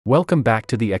Welcome back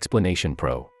to the Explanation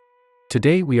Pro.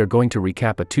 Today we are going to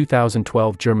recap a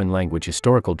 2012 German-language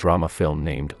historical drama film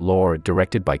named Lore,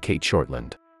 directed by Kate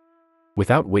Shortland.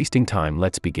 Without wasting time,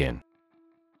 let's begin.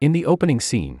 In the opening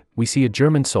scene, we see a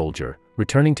German soldier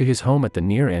returning to his home at the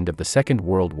near end of the Second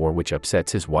World War, which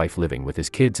upsets his wife living with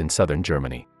his kids in southern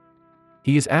Germany.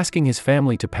 He is asking his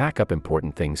family to pack up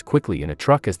important things quickly in a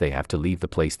truck as they have to leave the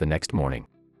place the next morning.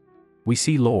 We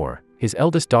see Lore, his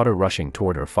eldest daughter, rushing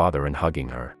toward her father and hugging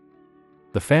her.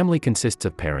 The family consists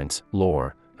of parents,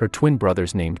 Lore, her twin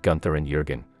brothers named Gunther and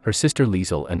Jürgen, her sister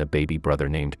Liesel, and a baby brother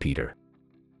named Peter.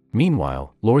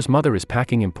 Meanwhile, Lore's mother is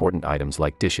packing important items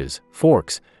like dishes,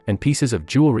 forks, and pieces of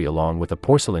jewelry along with a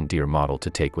porcelain deer model to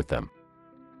take with them.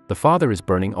 The father is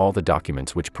burning all the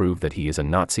documents which prove that he is a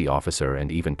Nazi officer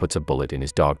and even puts a bullet in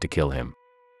his dog to kill him.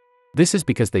 This is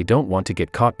because they don't want to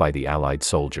get caught by the Allied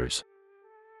soldiers.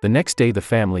 The next day the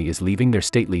family is leaving their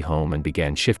stately home and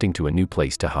began shifting to a new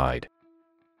place to hide.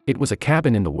 It was a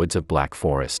cabin in the woods of Black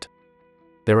Forest.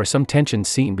 There are some tensions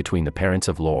seen between the parents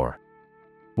of Lore.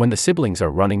 When the siblings are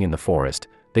running in the forest,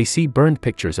 they see burned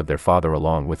pictures of their father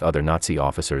along with other Nazi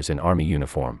officers in army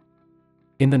uniform.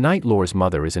 In the night, Lore's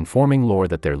mother is informing Lore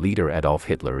that their leader Adolf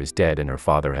Hitler is dead and her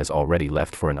father has already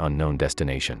left for an unknown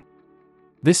destination.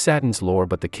 This saddens Lore,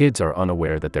 but the kids are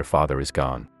unaware that their father is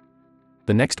gone.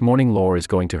 The next morning, Lore is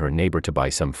going to her neighbor to buy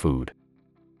some food.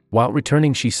 While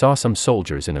returning, she saw some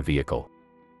soldiers in a vehicle.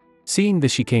 Seeing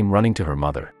this, she came running to her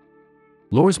mother.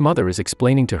 Lore's mother is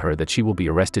explaining to her that she will be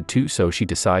arrested too, so she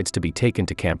decides to be taken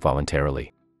to camp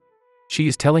voluntarily. She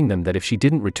is telling them that if she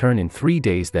didn't return in 3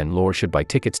 days, then Lore should buy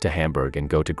tickets to Hamburg and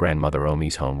go to grandmother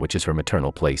Omi's home, which is her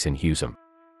maternal place in Husum.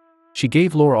 She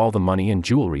gave Lore all the money and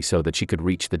jewelry so that she could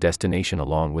reach the destination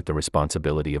along with the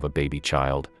responsibility of a baby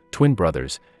child, twin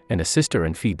brothers, and a sister,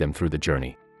 and feed them through the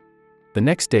journey. The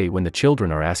next day, when the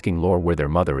children are asking Lore where their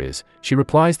mother is, she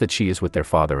replies that she is with their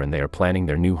father and they are planning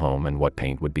their new home and what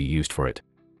paint would be used for it.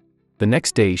 The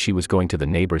next day she was going to the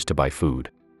neighbors to buy food.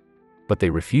 But they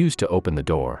refused to open the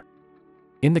door.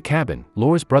 In the cabin,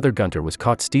 Lore's brother Gunther was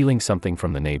caught stealing something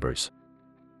from the neighbors.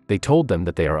 They told them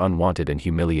that they are unwanted and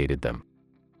humiliated them.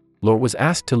 Lore was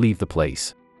asked to leave the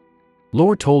place.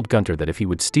 Lore told Gunther that if he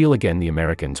would steal again, the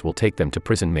Americans will take them to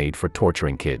prison made for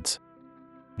torturing kids.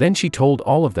 Then she told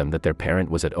all of them that their parent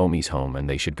was at Omi's home and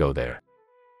they should go there.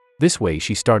 This way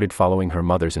she started following her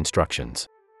mother's instructions.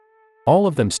 All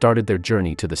of them started their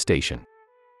journey to the station.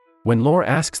 When Lore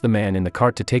asks the man in the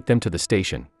cart to take them to the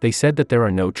station, they said that there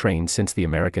are no trains since the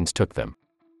Americans took them.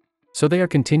 So they are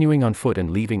continuing on foot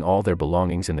and leaving all their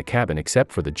belongings in the cabin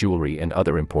except for the jewelry and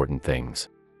other important things.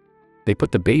 They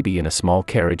put the baby in a small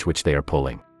carriage which they are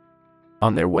pulling.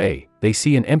 On their way, they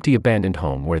see an empty abandoned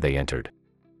home where they entered.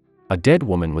 A dead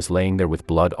woman was laying there with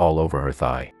blood all over her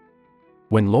thigh.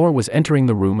 When Lore was entering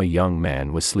the room, a young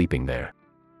man was sleeping there.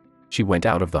 She went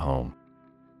out of the home.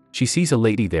 She sees a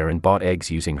lady there and bought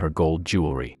eggs using her gold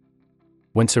jewelry.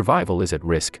 When survival is at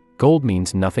risk, gold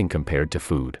means nothing compared to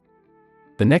food.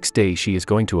 The next day she is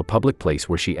going to a public place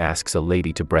where she asks a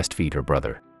lady to breastfeed her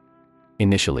brother.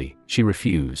 Initially, she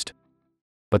refused.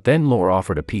 But then Lore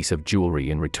offered a piece of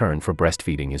jewelry in return for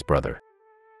breastfeeding his brother.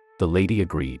 The lady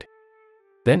agreed.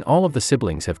 Then all of the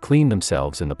siblings have cleaned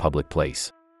themselves in the public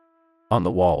place. On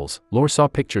the walls, Lore saw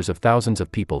pictures of thousands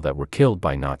of people that were killed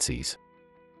by Nazis.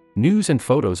 News and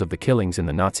photos of the killings in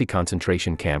the Nazi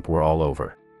concentration camp were all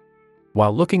over.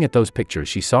 While looking at those pictures,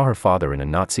 she saw her father in a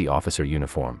Nazi officer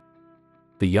uniform.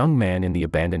 The young man in the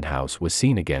abandoned house was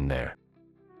seen again there.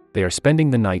 They are spending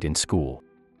the night in school.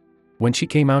 When she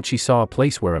came out, she saw a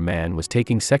place where a man was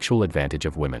taking sexual advantage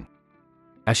of women.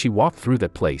 As she walked through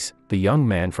that place, the young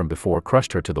man from before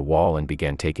crushed her to the wall and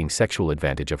began taking sexual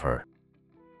advantage of her.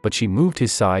 But she moved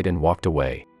his side and walked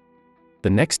away. The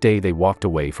next day they walked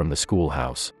away from the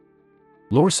schoolhouse.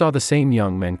 Lore saw the same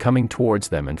young men coming towards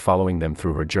them and following them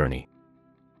through her journey.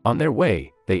 On their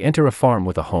way, they enter a farm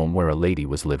with a home where a lady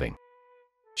was living.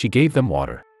 She gave them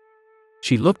water.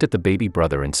 She looked at the baby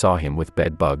brother and saw him with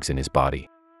bed bugs in his body.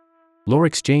 Lore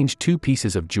exchanged 2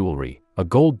 pieces of jewelry, a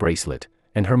gold bracelet,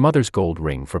 and her mother's gold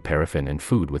ring for paraffin and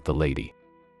food with the lady.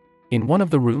 In one of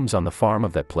the rooms on the farm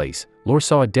of that place, Lore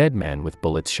saw a dead man with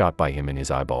bullets shot by him in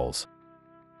his eyeballs.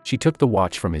 She took the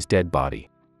watch from his dead body.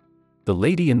 The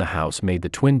lady in the house made the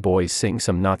twin boys sing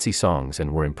some Nazi songs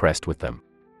and were impressed with them.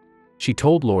 She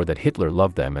told Lore that Hitler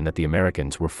loved them and that the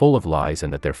Americans were full of lies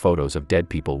and that their photos of dead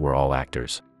people were all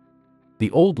actors.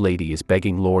 The old lady is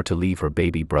begging Lore to leave her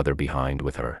baby brother behind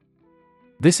with her.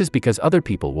 This is because other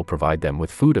people will provide them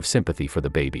with food of sympathy for the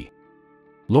baby.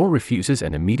 Lore refuses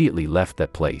and immediately left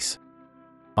that place.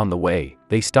 On the way,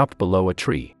 they stopped below a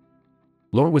tree.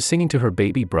 Laura was singing to her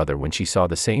baby brother when she saw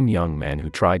the same young man who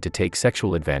tried to take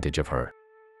sexual advantage of her.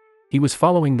 He was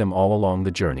following them all along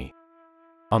the journey.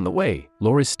 On the way,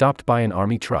 Laura is stopped by an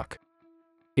army truck.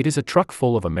 It is a truck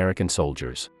full of American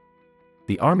soldiers.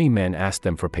 The army men asked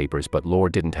them for papers, but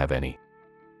Laura didn't have any.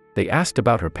 They asked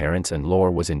about her parents, and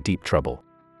Laura was in deep trouble.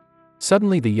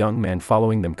 Suddenly the young man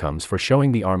following them comes for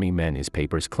showing the army men his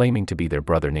papers, claiming to be their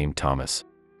brother named Thomas.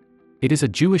 It is a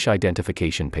Jewish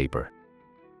identification paper.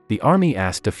 The army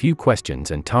asked a few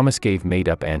questions and Thomas gave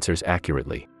made-up answers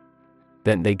accurately.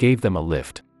 Then they gave them a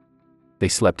lift. They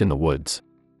slept in the woods.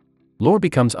 Laura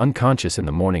becomes unconscious in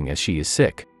the morning as she is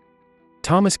sick.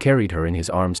 Thomas carried her in his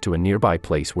arms to a nearby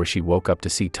place where she woke up to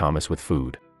see Thomas with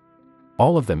food.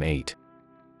 All of them ate.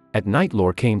 At night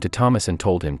Laura came to Thomas and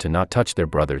told him to not touch their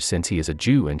brothers since he is a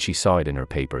Jew, and she saw it in her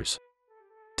papers.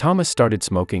 Thomas started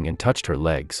smoking and touched her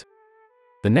legs.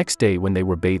 The next day when they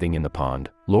were bathing in the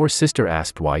pond, Laura's sister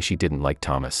asked why she didn't like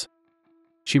Thomas.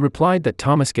 She replied that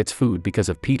Thomas gets food because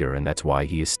of Peter and that's why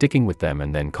he is sticking with them,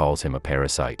 and then calls him a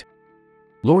parasite.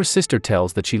 Laura's sister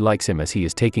tells that she likes him as he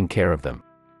is taking care of them.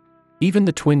 Even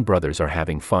the twin brothers are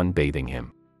having fun bathing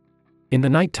him. In the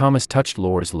night Thomas touched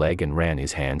Laura's leg and ran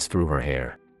his hands through her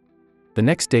hair. The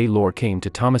next day Laura came to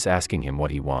Thomas asking him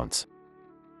what he wants.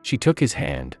 She took his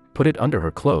hand, put it under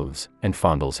her clothes, and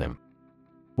fondles him.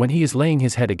 When he is laying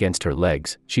his head against her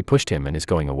legs, she pushed him and is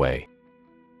going away.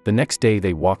 The next day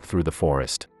they walked through the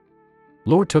forest.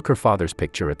 Laura took her father's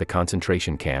picture at the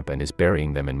concentration camp and is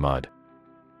burying them in mud.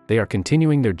 They are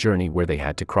continuing their journey where they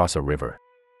had to cross a river.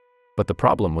 But the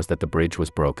problem was that the bridge was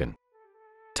broken.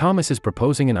 Thomas is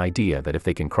proposing an idea that if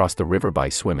they can cross the river by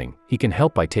swimming, he can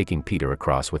help by taking Peter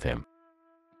across with him.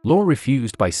 Laura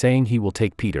refused by saying he will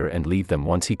take Peter and leave them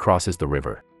once he crosses the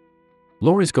river.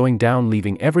 Laura is going down,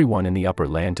 leaving everyone in the upper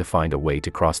land to find a way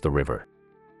to cross the river.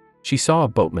 She saw a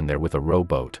boatman there with a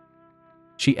rowboat.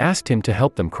 She asked him to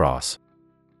help them cross.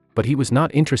 But he was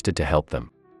not interested to help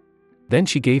them. Then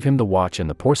she gave him the watch and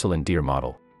the porcelain deer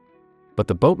model. But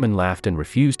the boatman laughed and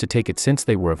refused to take it since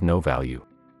they were of no value.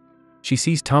 She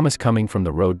sees Thomas coming from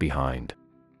the road behind.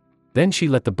 Then she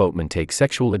let the boatman take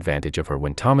sexual advantage of her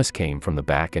when Thomas came from the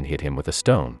back and hit him with a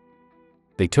stone.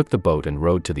 They took the boat and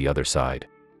rowed to the other side.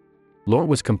 Laura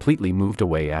was completely moved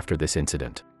away after this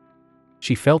incident.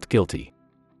 She felt guilty.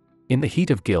 In the heat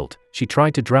of guilt, she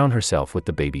tried to drown herself with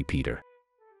the baby Peter.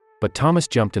 But Thomas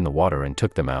jumped in the water and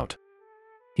took them out.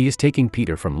 He is taking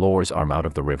Peter from Laura's arm out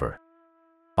of the river.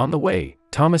 On the way,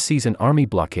 Thomas sees an army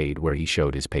blockade where he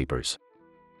showed his papers.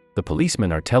 The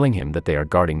policemen are telling him that they are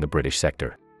guarding the British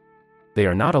sector. They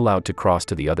are not allowed to cross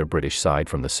to the other British side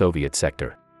from the Soviet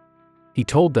sector. He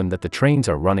told them that the trains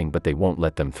are running but they won't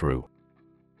let them through.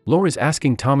 Laura is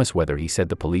asking Thomas whether he said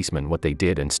the policemen what they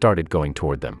did and started going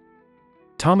toward them.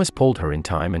 Thomas pulled her in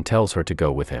time and tells her to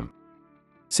go with him.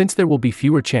 Since there will be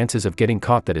fewer chances of getting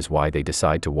caught, that is why they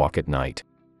decide to walk at night.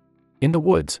 In the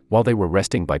woods, while they were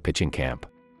resting by pitching camp,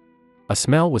 a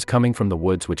smell was coming from the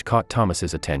woods which caught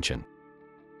Thomas's attention.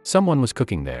 Someone was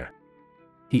cooking there.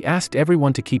 He asked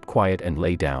everyone to keep quiet and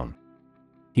lay down.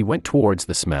 He went towards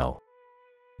the smell.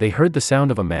 They heard the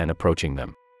sound of a man approaching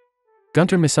them.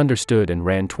 Gunter misunderstood and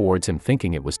ran towards him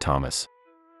thinking it was Thomas.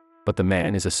 But the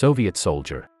man is a Soviet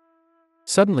soldier.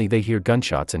 Suddenly they hear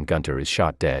gunshots and Gunter is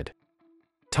shot dead.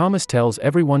 Thomas tells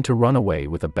everyone to run away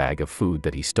with a bag of food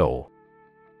that he stole.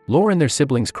 Laura and their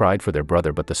siblings cried for their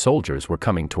brother, but the soldiers were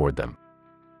coming toward them.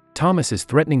 Thomas is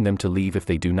threatening them to leave if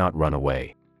they do not run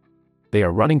away. They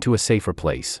are running to a safer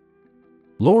place.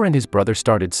 Laura and his brother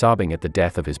started sobbing at the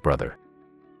death of his brother.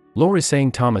 Laura is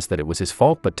saying Thomas that it was his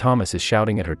fault, but Thomas is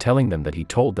shouting at her, telling them that he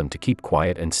told them to keep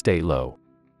quiet and stay low.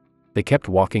 They kept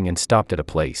walking and stopped at a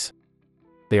place.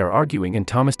 They are arguing and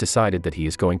Thomas decided that he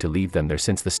is going to leave them there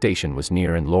since the station was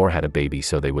near and Laura had a baby,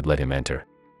 so they would let him enter.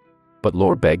 But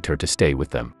Laura begged her to stay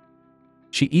with them.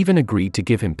 She even agreed to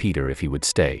give him Peter if he would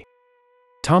stay.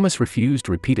 Thomas refused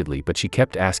repeatedly, but she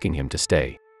kept asking him to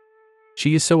stay.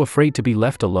 She is so afraid to be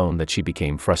left alone that she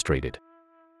became frustrated.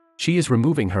 She is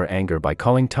removing her anger by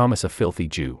calling Thomas a filthy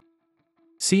Jew.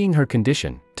 Seeing her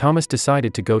condition, Thomas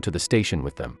decided to go to the station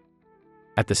with them.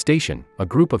 At the station, a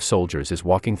group of soldiers is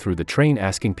walking through the train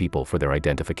asking people for their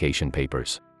identification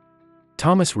papers.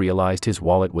 Thomas realized his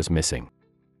wallet was missing.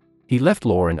 He left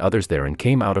Laura and others there and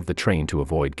came out of the train to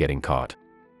avoid getting caught.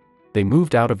 They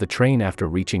moved out of the train after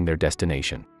reaching their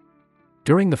destination.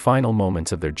 During the final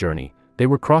moments of their journey, they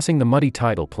were crossing the muddy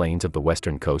tidal plains of the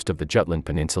western coast of the Jutland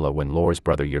Peninsula when Laura's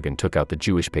brother Jürgen took out the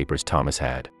Jewish papers Thomas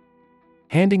had.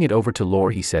 Handing it over to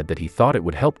Laura, he said that he thought it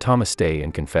would help Thomas stay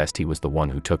and confessed he was the one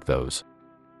who took those.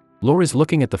 Laura is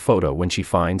looking at the photo when she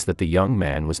finds that the young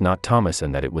man was not Thomas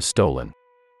and that it was stolen.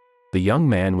 The young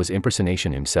man was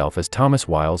impersonating himself as Thomas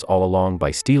Wiles all along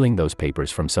by stealing those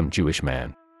papers from some Jewish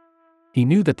man. He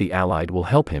knew that the Allied will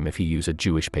help him if he use a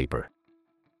Jewish paper.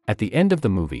 At the end of the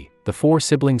movie, the four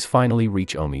siblings finally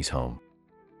reach Omi's home.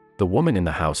 The woman in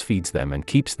the house feeds them and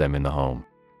keeps them in the home.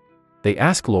 They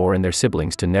ask Lore and their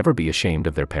siblings to never be ashamed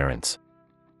of their parents.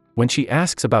 When she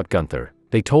asks about Gunther,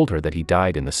 they told her that he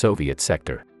died in the Soviet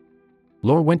sector.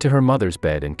 Lore went to her mother's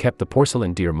bed and kept the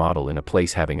porcelain deer model in a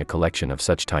place having a collection of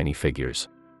such tiny figures.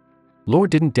 Lore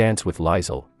didn't dance with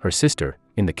Liesl, her sister,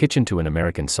 in the kitchen to an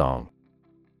American song.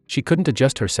 She couldn't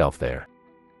adjust herself there.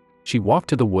 She walked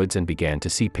to the woods and began to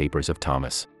see papers of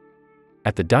Thomas.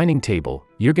 At the dining table,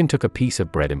 Jürgen took a piece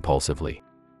of bread impulsively.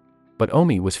 But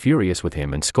Omi was furious with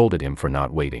him and scolded him for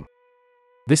not waiting.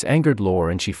 This angered Lore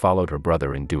and she followed her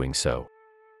brother in doing so.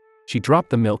 She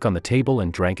dropped the milk on the table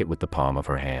and drank it with the palm of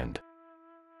her hand.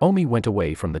 Omi went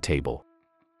away from the table.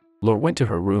 Lore went to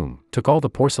her room, took all the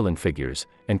porcelain figures,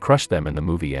 and crushed them, and the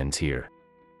movie ends here.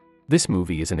 This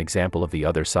movie is an example of the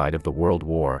other side of the World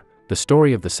War, the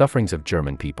story of the sufferings of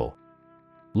German people.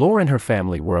 Lore and her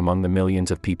family were among the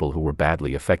millions of people who were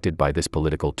badly affected by this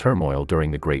political turmoil during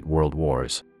the Great World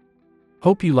Wars.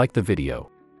 Hope you liked the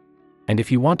video. And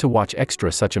if you want to watch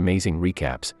extra such amazing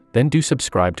recaps, then do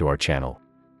subscribe to our channel.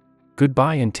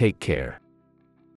 Goodbye and take care.